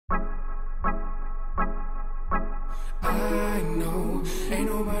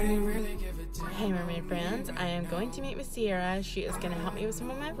Hey Mermaid friends, I am going to meet with Sierra. She is going to help me with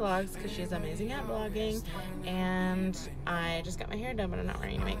some of my vlogs because she's amazing at vlogging, and I just got my hair done but I'm not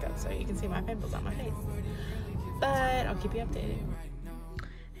wearing any makeup, so you can see my pimples on my face, but I'll keep you updated.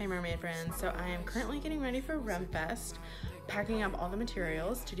 Hey Mermaid friends, so I am currently getting ready for RUM FEST, packing up all the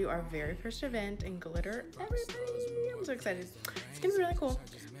materials to do our very first event and glitter everybody. I'm so excited. It's gonna be really cool,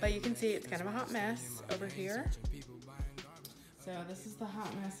 but you can see it's kind of a hot mess over here. So this is the hot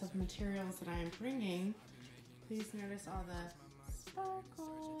mess of materials that I am bringing. Please notice all the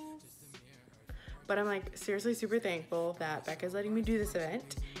sparkles. But I'm like seriously super thankful that Becca's letting me do this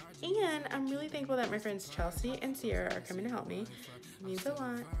event. And I'm really thankful that my friends Chelsea and Sierra are coming to help me. It means a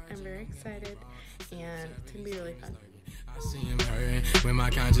lot. I'm very excited and it's gonna be really fun. I see him hurting with my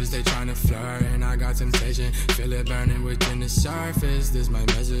conscience, they tryna flirt, and I got temptation, feel it burning within the surface. This my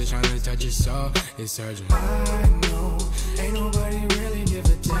message, tryna touch your soul, it's urgent. I know, ain't nobody really give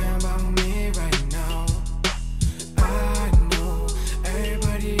a damn about me right now. I know,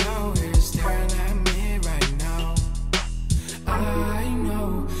 everybody out here staring at me right now. I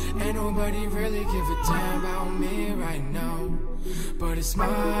know, ain't nobody really give a damn about me right now. But it's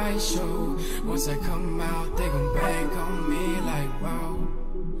my show. Once I come out, they gon' bank on me like wow.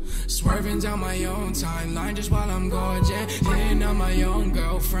 Swerving down my own timeline just while I'm gorgeous. Hitting on my own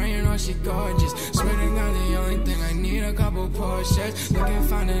girlfriend, you know she gorgeous. Sweating on the only thing I need, a couple Porsches. Looking,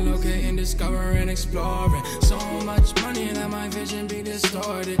 finding, locating, discovering, exploring. So much money that my vision be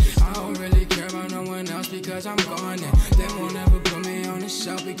distorted. I don't really care about no one else because I'm gone. They won't ever put me on the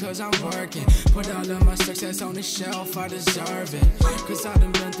shelf because I'm working. Put all of my success on the shelf, I deserve it. Cause I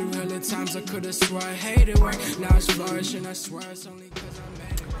done been through hella times I could've swore I hated work. Now it's flourishing, I swear it's only cause I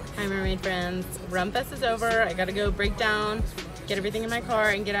made it. Hi Mermaid friends, RUM FEST is over. I gotta go break down, get everything in my car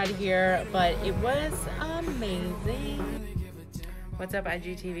and get out of here, but it was amazing. What's up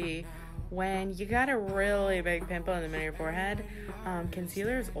IGTV? When you got a really big pimple in the middle of your forehead,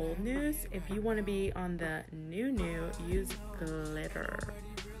 concealer is old news. If you want to be on the new, use glitter.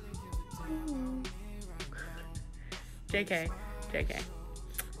 Ooh. JK.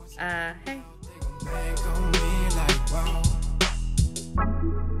 Hey.